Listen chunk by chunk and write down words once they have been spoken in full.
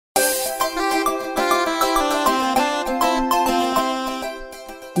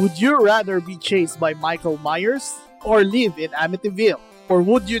Would you rather be chased by Michael Myers or live in Amityville? Or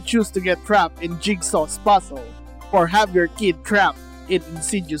would you choose to get trapped in Jigsaw's puzzle or have your kid trapped in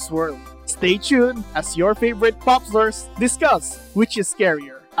Insidious World? Stay tuned as your favorite popstars discuss which is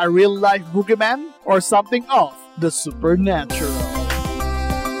scarier, a real-life boogeyman or something of the supernatural.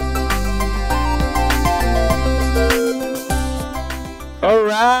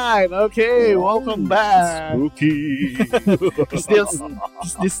 Alright, okay, welcome back. Spooky. Still,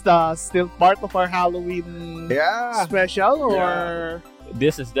 is this still part of our Halloween Yeah. special or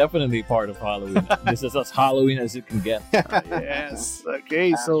This is definitely part of Halloween. This is as Halloween as it can get. yes?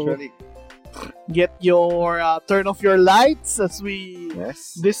 Okay, so Actually, get your turn off your lights as we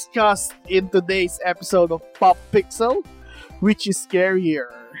yes. discussed in today's episode of Pop Pixel, which is scarier,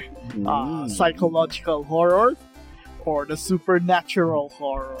 psychological horror or the supernatural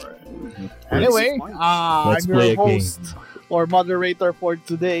horror. Anyway, Let's I'm play your a game. host or moderator for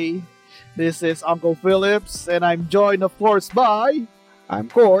today. This is Uncle Phillips, and I'm joined, of course, by I'm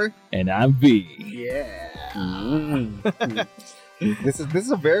Core. And I'm V. yeah. This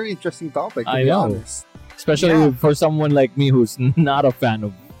is a very interesting topic, to I be know. honest. Especially Yeah. for someone like me who's not a fan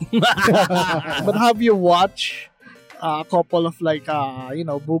of. But have you watched a couple of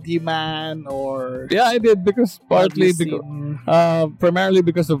Boogeyman or Yeah, I did because partly have you because seen- primarily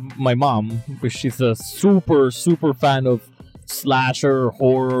because of my mom, because she's a super fan of slasher,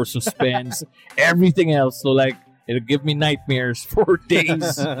 horror, suspense, everything else. So like it'll give me nightmares for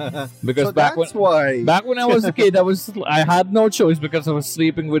days. Because So back that's why. when I was a kid, I had no choice because I was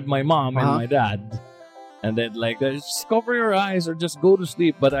sleeping with my mom and Uh-huh. my dad. And then just cover your eyes or just go to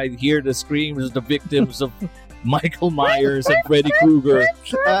sleep. But I'd hear the screams of the victims of Michael Myers and Freddy Krueger.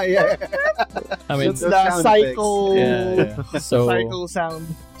 Yeah. I mean, it's those the sound cycle, yeah. So cycle sound.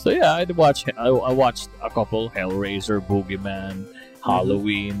 I watched a couple: Hellraiser, Boogeyman,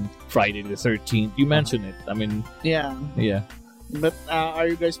 Halloween, Friday the 13th. You mentioned it. I mean, Yeah, yeah. but are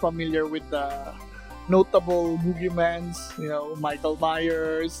you guys familiar with the notable Boogeymans? You know, Michael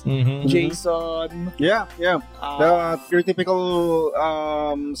Myers, Mm-hmm. Jason. Yeah. Your typical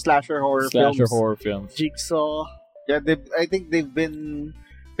slasher horror Slasher films. horror films. Jigsaw. Yeah, I think they've been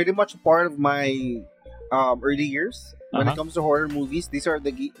pretty much a part of my early years when it Uh-huh. comes to horror movies. These are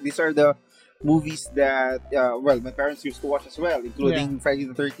the movies that my parents used to watch as well, including Friday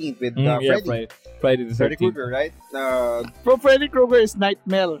the 13th with Friday the Freddy 13th. Krueger, right? From Freddy Krueger is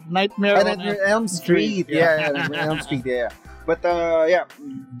Nightmare on Elm Street. Yeah, Elm Street. Yeah. But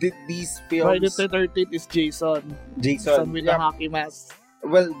these Friday films, the 13th is Jason. Jason, with the yeah, hockey mask.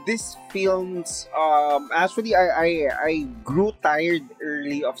 well, these films, actually, I grew tired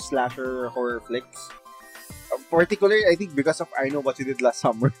early of slasher horror flicks. Particularly, I think because of I Know What You Did Last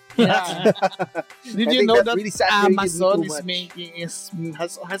Summer. Yeah. Did I you think know that that really saturated me Amazon too is much. making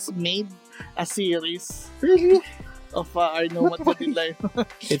has made a series Really? of I Know What You Did Like.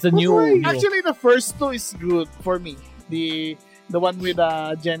 It's a new. Actually, the first two is good for me. The one with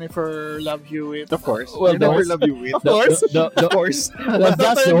Jennifer Love Hewitt. Of course. Well, I never the- love you with. Of course. Of course. That's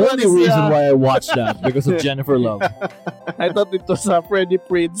the third one only is, reason why I watched that, because of Jennifer Love. I thought it was Freddie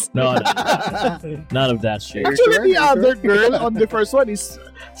Prinze. No, none of that shit. Are you Actually, sure? the Are you other sure? girl on the first one is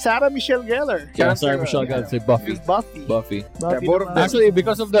Sarah Michelle Gellar. Yeah, sorry, Michelle got to say Buffy. Is Buffy. Buffy. Buffy both of the them. Actually,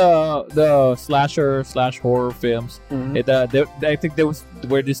 because of the slasher / horror films, Mhm. I think there was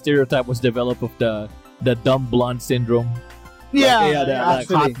where this stereotype was developed of the dumb blonde syndrome. Yeah, The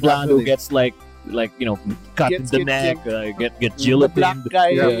actually, hot blonde who absolutely. gets cut in Gets- the gets- neck, get the gelatined, black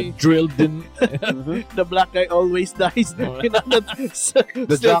guy. drilled in. Mhm. The black guy always dies. You know,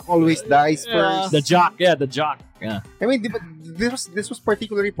 The jock always dies Yeah. first. The jock, yeah. I mean, but this was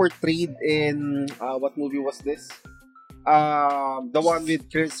particularly portrayed in what movie was this? The one with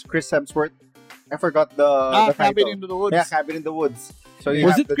Chris Hemsworth. I forgot the Cabin title. in the Woods. Yeah, Cabin in the Woods. So you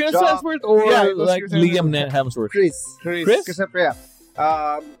Was have it the Chris jock, Hemsworth or Yeah, it was like Chris Liam Hemsworth. Hemsworth? Chris. Chris. Chris Hemsworth.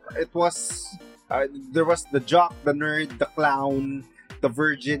 Yeah. It was there was the jock, the nerd, the clown, the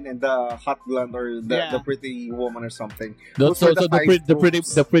virgin, and the hot blonde or Yeah. the pretty woman or something. So, Those were the five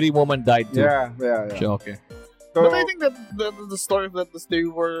moves. the pretty woman died too. Yeah. Sure, okay. So, But I think that the story of that is they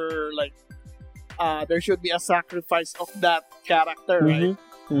were like, there should be a sacrifice of that character, right?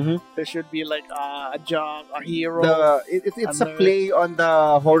 There should be like a jock, a hero. it's a nerd. play on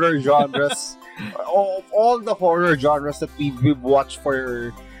the horror genres. all the horror genres that we've watched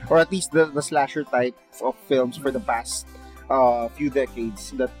for, or at least the slasher type of films for the past few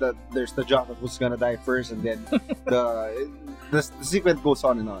decades. That there's the jock who's gonna die first, and then the sequence goes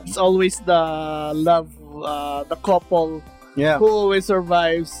on and on. It's always the love, the couple Yeah, who always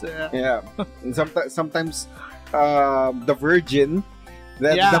survives. yeah. And sometimes the virgin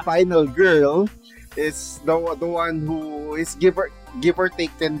That Yeah. the final girl is the one who is give or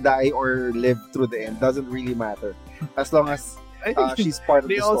take can die or live through the end. Doesn't really matter as long as I think she's part of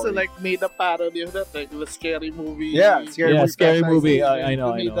they the also story. like made a parody of that, like the scary movie. Yeah, scary movie. Scary franchise. movie. I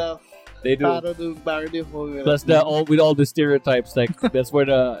know. They made the They do. parody movie. Plus with all the stereotypes, like that's where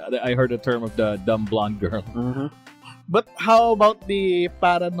I heard the term of the dumb blonde girl. Mhm. But how about the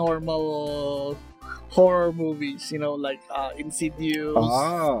paranormal horror movies? You know, like Insidious,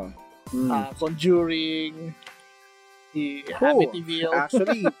 Ah. Conjuring, the Oh, Amityville,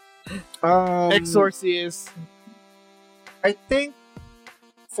 Actually, Exorcist. I think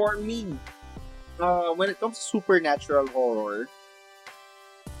for me, when it comes to supernatural horror,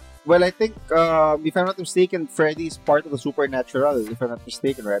 well, I think if I'm not mistaken, Freddy is part of the supernatural. If I'm not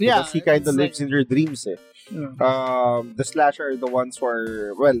mistaken, right? Yeah, Because he kind it's of lives in your dreams. Eh. The slasher are the ones who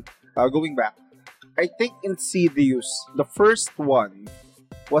are going back. I think Insidious, the first one,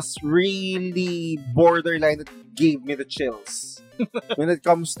 was really borderline. That gave me the chills when it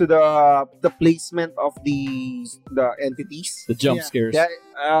comes to the placement of the entities. The jump Yeah. scares. Yeah,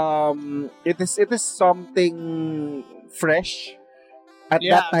 it is something fresh at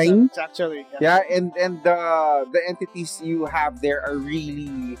that time. It's actually. Yeah, and the entities you have there are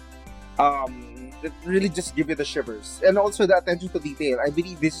really that really just give you the shivers, and also the attention to detail. I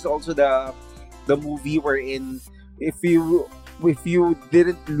believe this is also the movie wherein if you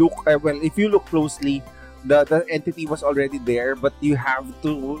didn't look if you look closely, the entity was already there, but you have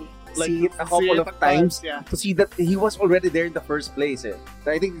to see it a couple of times Yeah. to see that he was already there in the first place. Eh.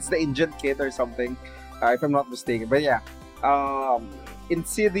 I think it's the Indian kid or something, if I'm not mistaken. But yeah,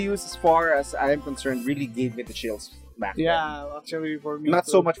 Insidious, as far as I am concerned, really gave me the chills back then. Yeah, actually for me. Not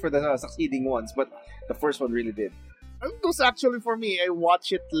too. so much for the succeeding ones, but the first one really did. It was actually for me. I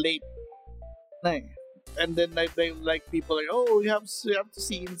watch it late, and then like people like, oh, you have to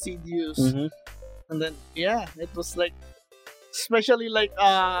see Insidious, and then yeah, it was like, especially like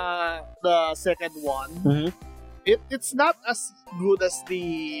the second one. Mhm. It's not as good as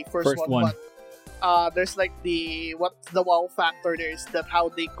the first one, but there's like the wow factor there is that how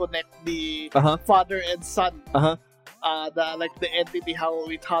they connect the father and son. The entity, how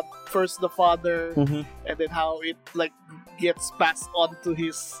it had first the father, and then how it like gets passed on to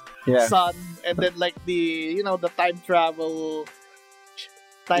his Yeah. son, and then like the the time travel,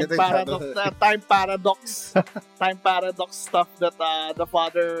 time paradox time paradox stuff that the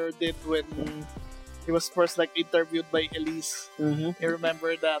father did when he was first like interviewed by Elise. You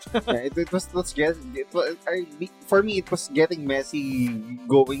remember that? Yeah, it was for me it was getting messy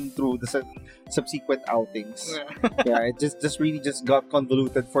going through the subsequent outings. Yeah, it just really just got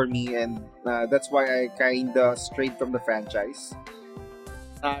convoluted for me, and that's why I kind of strayed from the franchise.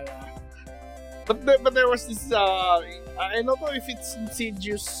 Yeah. But there was this I don't know if it's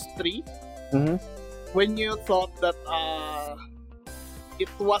Insidious 3 when you thought that it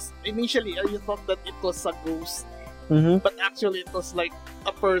was initially you thought that it was a ghost, but actually it was like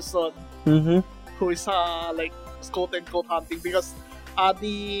a person who is like quote unquote hunting, because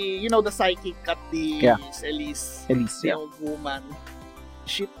the psychic at the Elise, the old woman,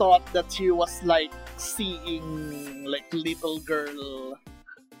 she thought that she was like seeing like little girl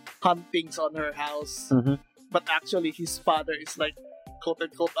huntings on her house, but actually his father is like quote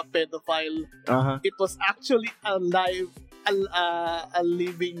unquote a pedophile. It was actually a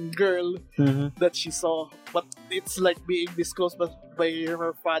living girl that she saw, but it's like being disclosed by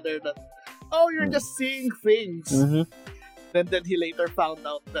her father that, oh, you're just seeing things. Then he later found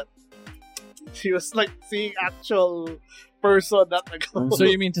out that she was like seeing actual person, not a ghost. So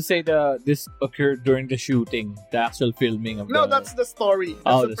you mean to say this occurred during the shooting, the actual filming of No, the... that's the story. That's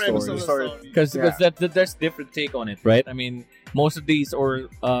Oh, the the premise story. of the Sorry. story. Because Yeah. there's different take on it, right? I mean, most of these or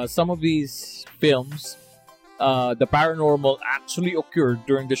some of these films, the paranormal actually occurred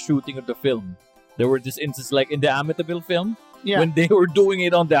during the shooting of the film. There were this instances like in the Amityville film when they were doing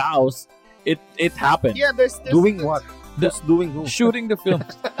it on the house, it happened. Yeah, there's Doing what? Just doing who? Shooting the film,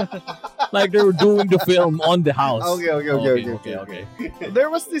 like they were doing the film on the house. Okay. There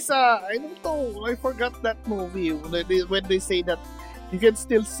was this I don't know, I forgot that movie when they say that you can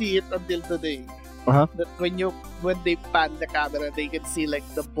still see it until today. That when they pan the camera, they can see like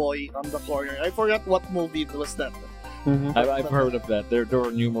the boy on the corner. I forgot what movie it was that. I've heard of that. There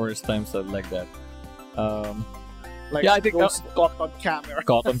were numerous times that like that. Like Yeah, I think ghost caught on camera.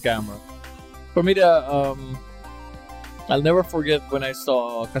 Caught on camera. For me, I'll never forget when I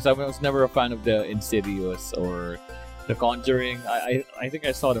saw, because I was never a fan of the Insidious or the Conjuring. I think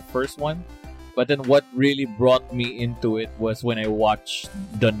I saw the first one, but then what really brought me into it was when I watched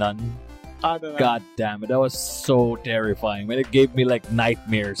The Nun. Ano na? God damn it, that was so terrifying. Man, it gave me like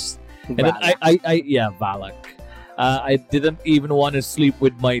nightmares. And then Valak. I didn't even want to sleep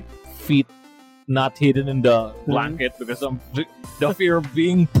with my feet not hidden in the blanket because the fear of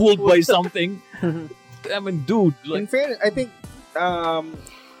being pulled by something. I mean, dude, In like fairness, I think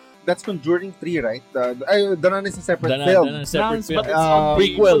that's Conjuring 3, right? The Nun is a separate Dana, film. Dana separate Nouns, film. but it's on the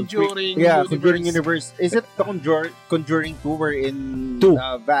Prequel. Conjuring Yeah, Conjuring Universe. Is it the Conjuring 2 where in Two.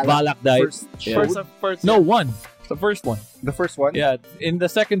 Valak Balak died. first Yeah. showed? First, No, one. The first one. The first one? Yeah, in the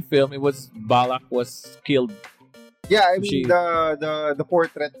second film, it was Balak was killed. Yeah, I mean She- the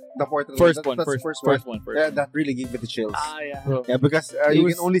portrait. First that's one. the First one. Yeah, that really gave me the chills. yeah. Yeah, because It you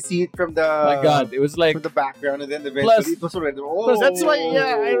was- can only see it from the My God, it was like from the background, and then eventually Plus- it was already. Oh, That's why,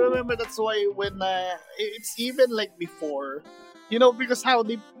 I remember that's why when it's even like before, because how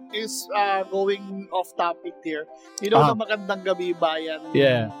they is going off topic here. The Magandang Gabi Bayan.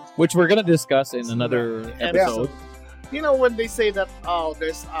 Yeah. which we're gonna discuss in another episode. When they say that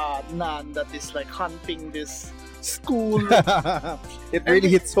there's a nun that is like hunting this school, it really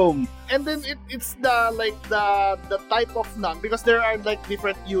hits home. and then it's the type of nun, because there are like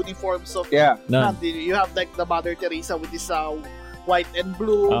different uniforms of Yeah, None. nun. You have like the Mother Teresa with this white and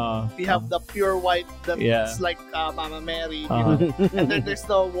blue. We have the pure white that's Yeah. like Mama Mary, Uh-huh. and then there's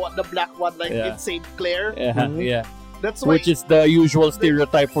the black one like Yeah. it's Saint Clair. Yeah, Mhm. yeah. That's why Which is the usual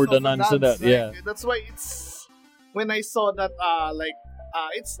stereotype for so the nuns and that. like, Yeah. that's why it's when I saw that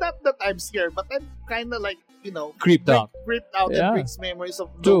it's not that I'm scared, but I'm kind of like Creeped out. creeped out Yeah. and brings memories of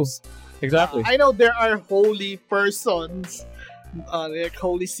True. those. Exactly. I know there are holy persons, like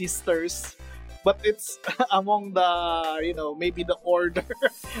holy sisters, but it's among the maybe the order.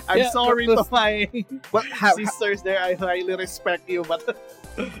 I'm Yeah, sorry but- to my but sisters there. I highly respect you, but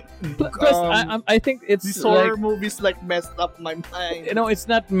Plus, I think it's these like, horror movies like messed up my mind. it's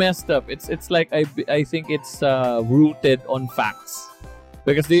not messed up. It's like I think it's rooted on facts,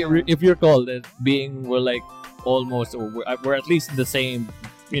 because if you're called as being we're like almost or we're at least in the same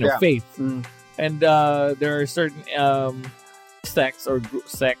Yeah. faith, Mm. and there are certain sects or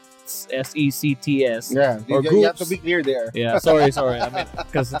sects SECTS. Yeah, Or you have groups. to be clear there. Yeah, sorry. I mean,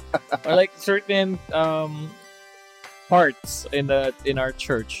 because or like certain parts in our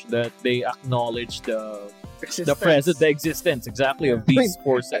church that they acknowledge the existence exactly of these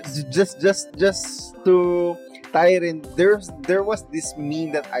forces. Just to tie it in, there was this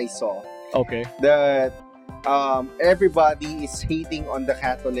meme that I saw Okay. that everybody is hating on the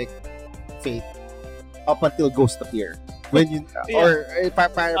Catholic faith up until Ghost appear. When you or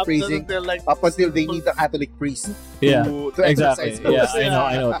paraphrasing, up until they need a Catholic priest Yeah. to Exactly. exorcise Yeah, ghosts. I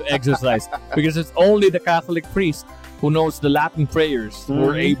know. To exercise, because it's only the Catholic priest who knows the Latin prayers who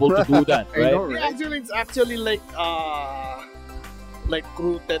are Mhm. able to do that, I right? know, Yeah, actually, it's actually like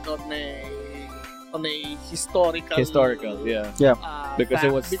rooted on a Historical, yeah. Because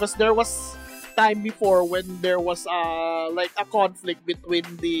it was- because there was time before when there was like a conflict between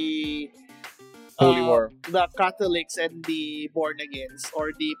the Holy War. the Catholics and the born agains or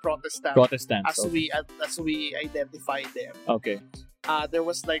the Protestants, Protestants. as we identify them. Okay. There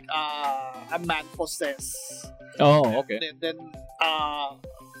was like a man possessed. Oh, okay. Then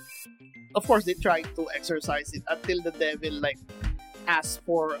of course they tried to exorcise it until the devil like asked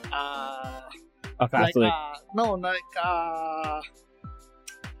for A Catholic.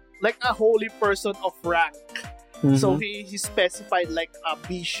 like a holy person of rank. Mhm. So he specified like a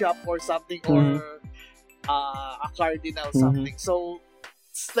bishop or something, or a cardinal something. So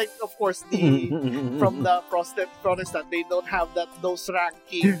it's like, of course, the from the Protestant they don't have those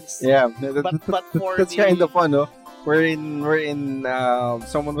rankings. Yeah, But for that's the kind of fun, no? Wherein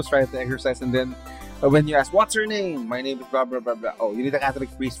someone was trying to exercise, and then when you ask, "What's your name?" "My name is blah blah blah blah." "Oh, you need a Catholic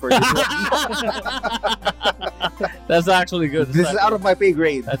priest for this." That's actually good. This is out of my pay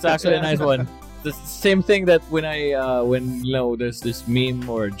grade. That's actually a nice one. The same thing that when there's this meme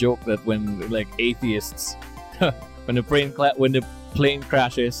or joke that when like atheists when the plane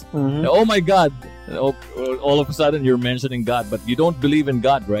crashes, Mhm. oh my God, all of a sudden you're mentioning God, but you don't believe in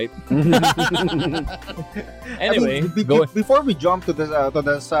God, right? Anyway, I mean, go. before we jump to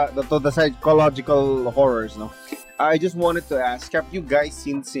the psychological horrors, no, I just wanted to ask: have you guys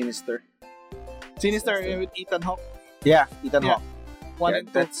seen Sinister? Sinister with Ethan Hawke. Yeah, Ethan Yeah. Hawke. One Yeah, and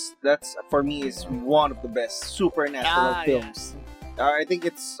two. that's for me is one of the best supernatural Ah, films. I think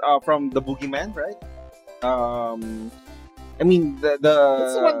it's from the Boogeyman, right? I mean the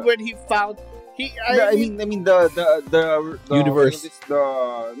That's the one when he found I mean the Universe.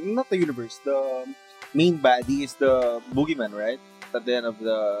 not the universe. The main baddie is the Boogeyman, right? At the end of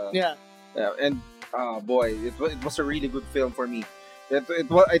the yeah. and boy, it was a really good film for me.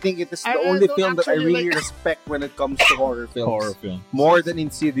 I think it is the I only don't film that I actually really like- respect when it comes to horror films. Horror film. More than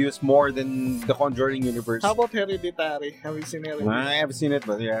Insidious, more than the Conjuring universe. How about Hereditary? Have you seen Hereditary? I haven't seen it,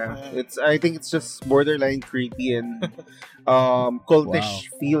 but yeah, Uh, I think it's just borderline creepy and cultish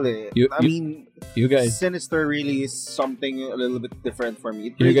feel. I mean, You guys, Sinister really is something a little bit different for me.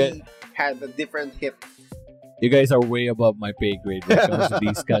 It You really had a different hit. you guys are way above my pay grade when it comes to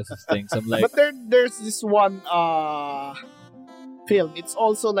these kinds of things. I'm like, But there's this one film. It's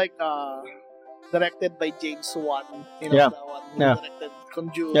also like directed by James Wan. You know, Yeah. the one who Yeah. directed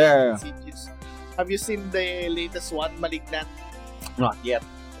Conjuring, Yeah. Insidious. Have you seen the latest one, Malignant? Not yet.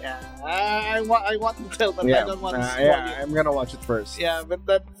 Yeah, I want to tell, but I Yeah, don't want to spoil yeah, it. I'm gonna watch it first. Yeah,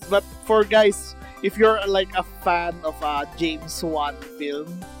 but for guys, if you're like a fan of a James Wan film,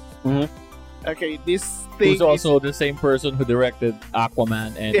 Mhm. okay, this thing who's also the same person who directed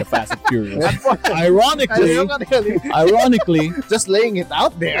Aquaman and The Fast and Furious. Ironically, ironically, Just laying it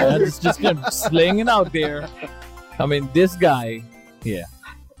out there. it's just kind of slaying it out there. I mean, this guy, yeah.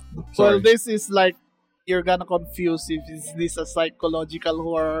 Well, Sorry. this is like you're gonna confuse if is this a psychological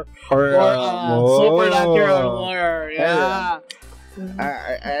horror Or, or whoa. supernatural horror. Yeah.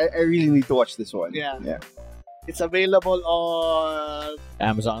 I really need to watch this one. Yeah. Yeah. It's available on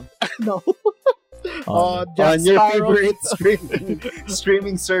Amazon. no On- Jack On your Sparrow. favorite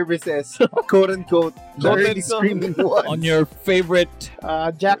streaming services, quote unquote, the Quote really unquote. streaming one. on your favorite,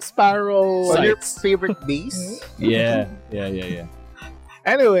 Jack Sparrow. On your sites. favorite base. yeah.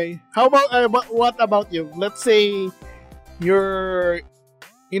 Anyway, how about what about you? Let's say you're,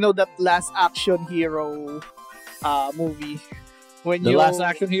 that last action hero movie when The you Last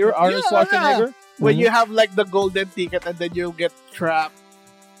Action Hero, Arnold Yeah, Schwarzenegger. when you have like the golden ticket and then you get trapped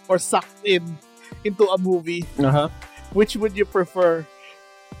or sucked into a movie. Uh-huh. Which would you prefer?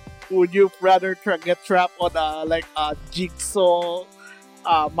 Would you rather get trapped on a Jigsaw,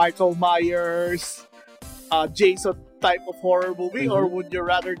 Michael Myers, Jason type of horror movie, or would you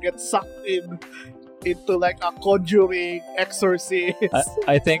rather get sucked into like a Conjuring, Exorcist,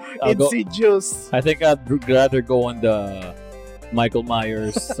 I think I'll go. Insidious? I think I'd rather go on the Michael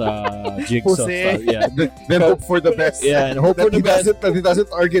Myers jigsaw Jose. stuff. Yeah, Then hope for the best. yeah, and hope for That the best. that he doesn't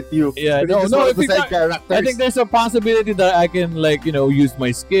target you. Yeah, That he no, just no. one If of the he side tar- characters. I think there's a possibility that I can, use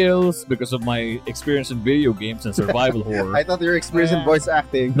my skills because of my experience in video games and survival horror. I thought you were experienced in Yeah. voice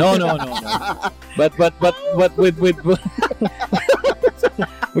acting. No. But with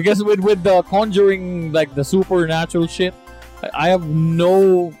because with the Conjuring, like the supernatural shit, I have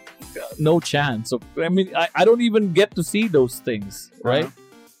no chance of. I mean, I don't even get to see those things, right?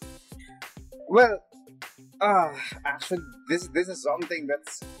 Well, actually, this is something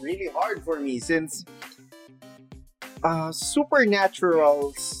that's really hard for me since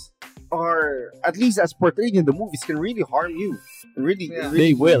supernaturals are, at least as portrayed in the movies, can really harm you. Really, Yeah.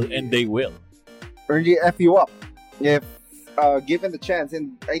 They will, and they will. really f you up if given the chance.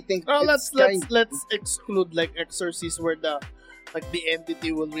 And I think Well, it's let's exclude like Exorcist where the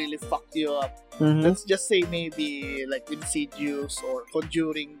entity will really fuck you up. Mhm. Let's just say maybe like Insidious or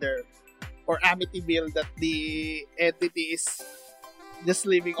Conjuring there, or Amityville, that the entity is just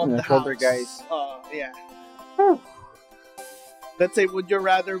living on Yeah, the house. poltergeist. Yeah. Let's say, would you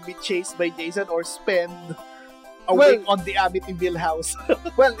rather be chased by Jason or spend a Well- week on the Amityville house?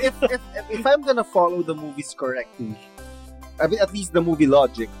 Well, if I'm gonna follow the movies correctly, I mean, at least the movie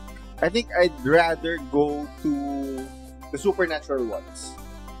logic, I think I'd rather go to the supernatural ones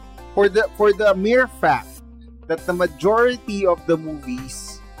for the mere fact that the majority of the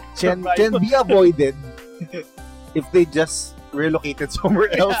movies can be avoided if they just relocated somewhere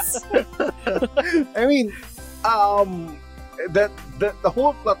else. I mean, the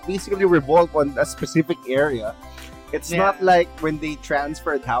whole plot basically revolved on a specific area. It's Yeah. not like when they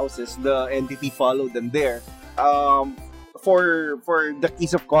transferred houses, the entity followed them there. For the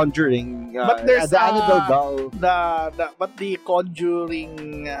case of Conjuring, But there's, the Annabelle doll. But the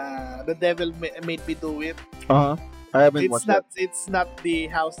Conjuring, the devil made me do it. I haven't It's watched not that. it's not the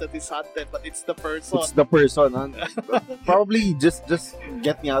house that is haunted, but it's the person. It's the person. Huh? Probably just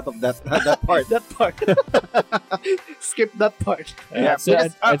get me out of that part. That part. Skip that part. Yeah, So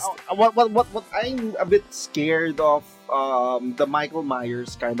because, it's- what I'm a bit scared of the Michael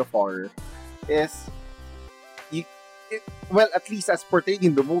Myers kind of horror is at least as portrayed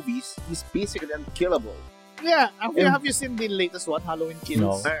in the movies, he's basically unkillable. Yeah. Have And- you seen the latest one, Halloween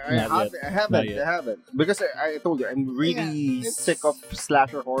Kills? No. I Not haven't. yet. I haven't. Because I told you, I'm really Yeah, it's- sick of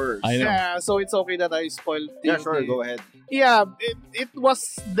slasher horrors. I know. Yeah, so it's okay that I spoiled. Yeah, sure, go ahead. Yeah, it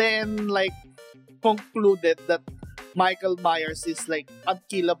was then like concluded that Michael Myers is like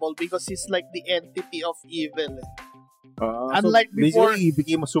unkillable because he's like the entity of evil. Unlike so before- basically, he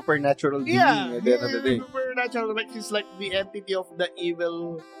became a supernatural being Yeah, at the end of the day. supernatural. Like he's like the entity of the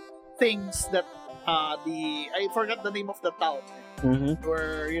evil things that I forgot the name of the town Mm-hmm.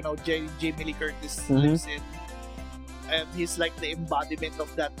 where Jamie Lee Curtis Mhm. lives in, and he's like the embodiment of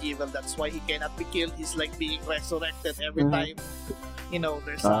that evil. That's why he cannot be killed. He's like being resurrected every Mhm. time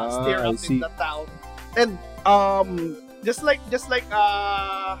there's a stir I up see. in the town. And Just like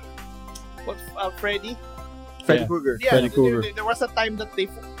Freddy. Freddy Yeah. Krueger. Yeah, Freddy Krueger. there was a time that they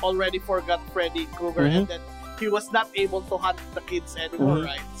already forgot Freddy Krueger, Mhm. and then he was not able to hunt the kids anymore, Mhm.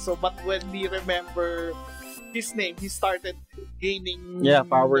 right? So, but when we remember his name, he started gaining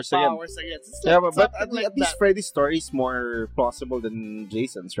Powers the again. powers again. It's Yeah, like but something at like least that. Freddy's story is more plausible than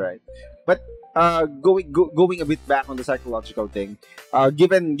Jason's, right? But going a bit back on the psychological thing,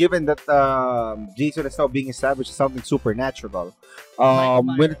 given that Jason is now being established as something supernatural, Michael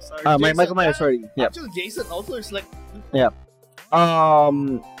when Myers, or Michael Jason, Myers, sorry, yeah, Actually, Jason also is like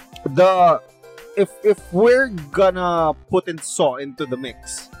the if we're gonna put in Saw into the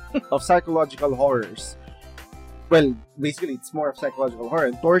mix of psychological horrors, well, basically it's more of psychological horror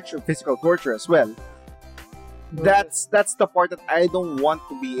and torture, physical torture as well. That's the part that I don't want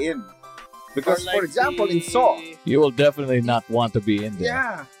to be in, because, like for example, in the- Saw, You will definitely not want to be in there.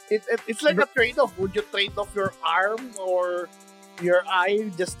 yeah, it's like a trade-off. Would you trade off your arm or your eye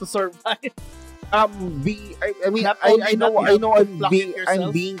just to survive? I mean, Not I only know, that, I you know, have to I'm block being, it I'm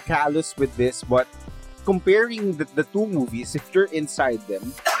yourself. being callous with this, but comparing the two movies, if you're inside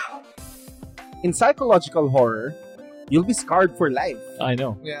them, in psychological horror, you'll be scarred for life, I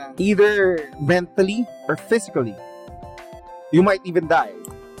know. Yeah. either mentally or physically. You might even die.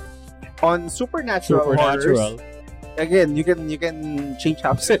 On supernatural Supernatural. horrors, again, you can change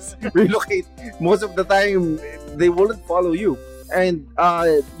houses, relocate. Most of the time, they won't follow you, and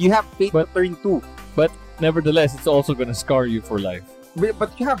you have fate to But- turn to. Nevertheless, it's also gonna scar you for life.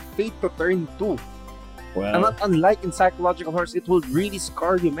 But you have fate to turn to. Well, And not unlike in psychological horrors, it will really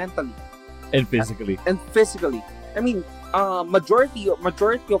scar you mentally and physically. and physically. I mean, majority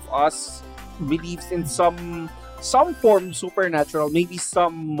of us believes in some form supernatural, maybe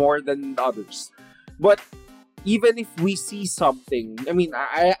some more than others. But even if we see something, I mean,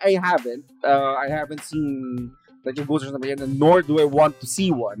 I haven't seen like a ghost or something, and nor do I want to see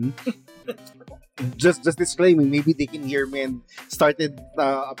one. just disclaiming, maybe they can hear me and started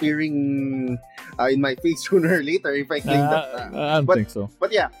appearing in my face sooner or later if I claim that. I don't but- think so.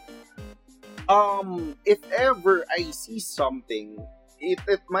 But yeah, if ever I see something, it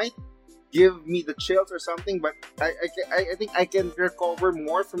might give me the chills or something, but I think I can recover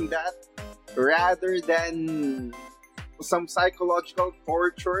more from that rather than some psychological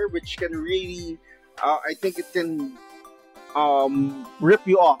torture, which can really, I think it can rip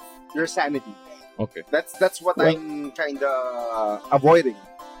you off your sanity. Okay. That's what Well- I'm kind of avoiding.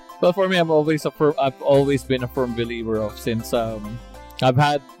 But for me, I've always been a firm believer of, since I've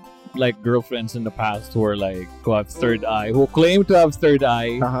had like girlfriends in the past who are like who have third eye, who claim to have third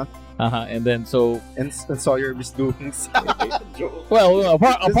eye, Uh-huh. and then so And saw your misdoings. well,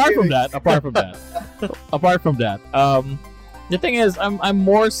 apart from kidding. apart from that, the thing is, I'm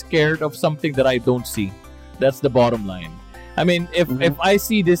more scared of something that I don't see. That's the bottom line. I mean, if I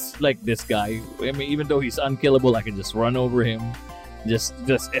see this guy, I mean, even though he's unkillable, I can just run over him, just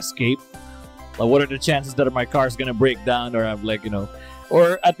escape. Like, what are the chances that my car's gonna break down, or I'm like,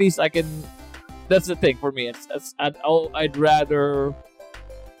 or at least I can. That's the thing for me. I'd rather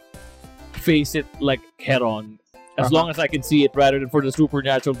face it like head on, as long as I can see it, rather than for the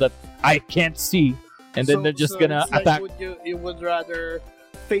supernatural that I can't see, and then they're just gonna it's like, attack. you would rather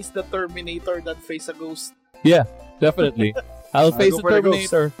face the Terminator than face a ghost? Definitely, I'll face go the for the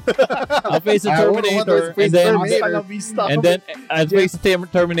ghost. Terminator. I'll face the I wouldn't want to Terminator, face and the then Terminator. Hasta la vista. and then I'd face the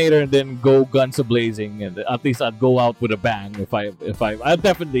Terminator, and then go guns a blazing, and at least I'd go out with a bang. If I'd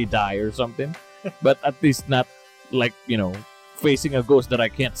definitely die or something, but at least not like facing a ghost that I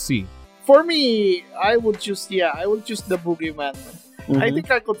can't see. For me, I would choose the boogeyman. I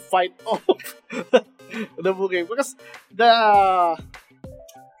think I could fight off the boogeyman because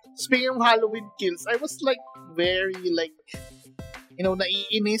speaking of Halloween kills, I was like very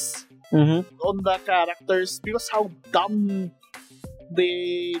naiinis on the characters because how dumb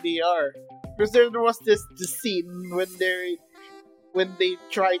they are. Because there was this scene when they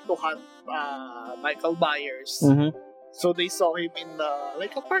try to hunt Michael Myers. So they saw him in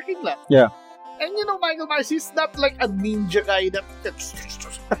like a parking lot. Yeah. And Michael Myers, he's not like a ninja guy that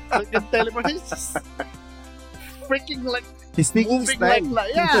can teleport. He's just freaking like He's sneaking moving snag.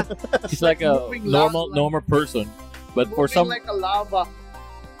 like yeah, He's like a moving normal lava. person, but for moving some like a lava.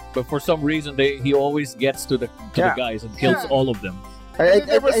 but for some reason he always gets to the Yeah. guys and kills Yeah. all of them.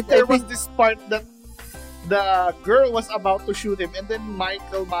 There was this part that the girl was about to shoot him, and then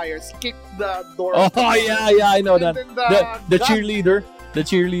Michael Myers kicked the door. Oh yeah, I know And that. then The gun- the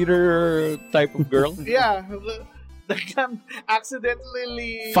cheerleader type of girl Yeah, the gun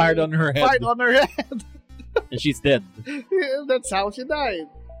accidentally fired on her head, fired on her head. and she's dead. That's how she died.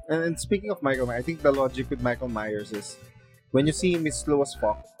 And speaking of Michael Myers, I think the logic with Michael Myers is when you see him, he's slow as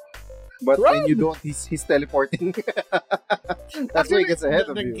fuck. But when you don't, he's teleporting. That's why he gets ahead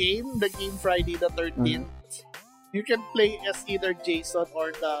of the you. The game Friday the 13th, you can play as either Jason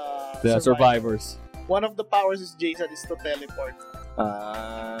or the survivor. Survivors. One of the powers is Jason is to teleport.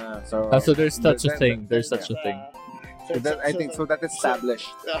 So There's such a that- thing. There's that- such a thing. I think so. That established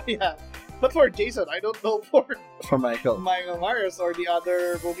Yeah. But for Jason, I don't know for for Michael. Michael Myers or the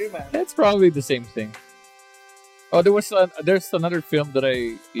other boogeyman. It's probably the same thing. Oh, there's another film that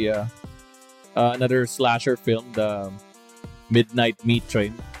another slasher film, the Midnight Meat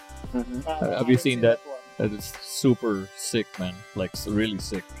Train. Mhm. I Have you haven't seen that? one. That is super sick, man. Like really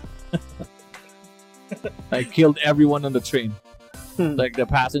sick. I killed everyone on the train, like the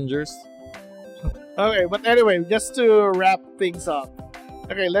passengers. Okay, but anyway, just to wrap things up.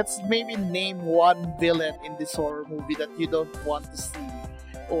 Okay, let's maybe name one villain in this horror movie that you don't want to see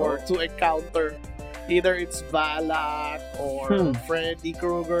or to encounter. Either it's Valak or Freddy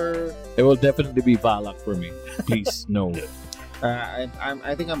Krueger. It will definitely be Valak for me. Please, no.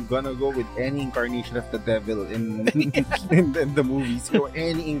 I think I'm gonna go with any incarnation of the devil in the movies. So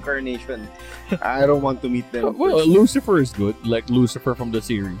any incarnation, I don't want to meet them. Well, Lucifer is good, like Lucifer from the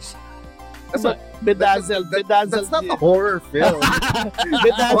series. Bedazzled, That's not a horror film.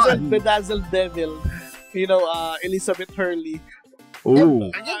 bedazzled devil. You know, Elizabeth Hurley. Ooh.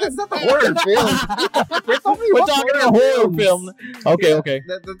 Again, that's not a horror film. We're talking a horror film. Okay, okay.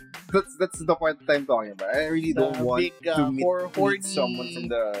 That's the point that I'm talking about. I really don't The want big, to meet horny- someone from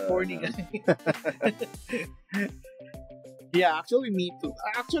the Horny guy. Yeah, actually, me too.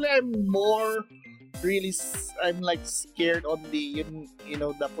 Actually, I'm like scared on the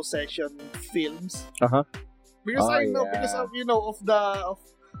the possession films. Uh-huh. Because Oh, I know yeah. because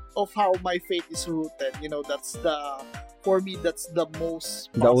of how my faith is rooted. That's for me that's the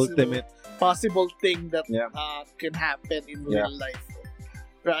most The ultimate. possible thing that Yeah. can happen in Yeah. real life.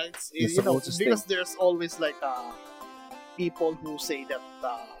 Right? It's the closest Because there's always like people who say that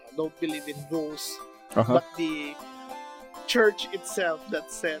don't believe in ghosts, Uh-huh. but the church itself that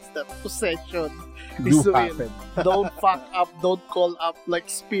says that possession is Do real. happen. Don't fuck up, don't call up like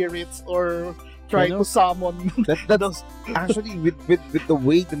spirits or try You know? to summon That's those. actually with the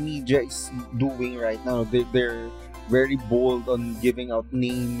way the media is doing right now. They're very bold on giving out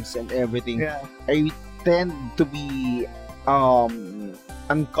names and everything. Yeah. I tend to be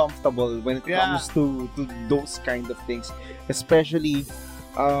uncomfortable when it Yeah. comes to those kind of things, especially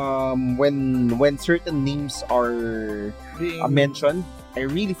when certain names are Being, mentioned. I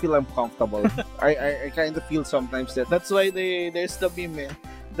really feel uncomfortable. I kind of feel sometimes that That's why there's the meme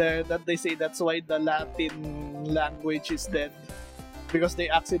that they say that's why the Latin language is dead. Because they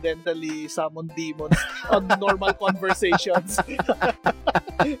accidentally summon demons on normal conversations.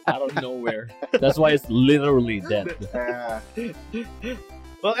 Out of nowhere. That's why it's literally dead.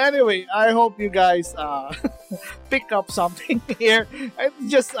 Well, anyway, I hope you guys pick up something here. I'm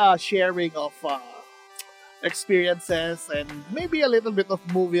just sharing of experiences and maybe a little bit of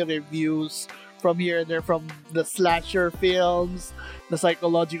movie reviews from here and there, from the slasher films, the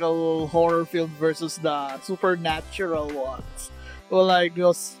psychological horror films versus the supernatural ones. Well, like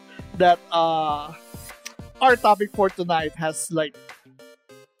those that our topic for tonight has like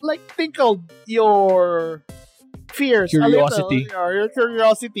tinkled your fears Curiosity. a little, or your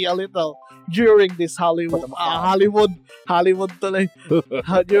curiosity a little during this Hollywood Hollywood tuloy.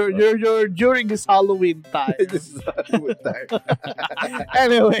 During this Halloween time. this is Hollywood time.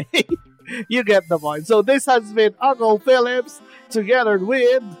 Anyway, you get the point. So this has been Uncle Phillips together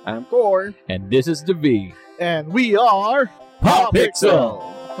with, I'm Core. And this is the V. and we are Pop Pixel.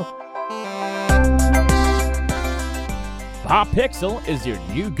 Pop Pixel is your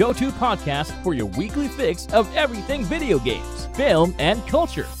new go-to podcast for your weekly fix of everything video games, film, and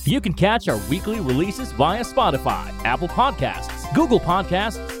culture. You can catch our weekly releases via Spotify, Apple Podcasts, Google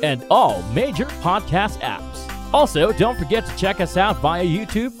Podcasts, and all major podcast apps. Also, don't forget to check us out via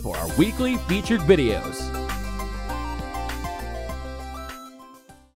YouTube for our weekly featured videos.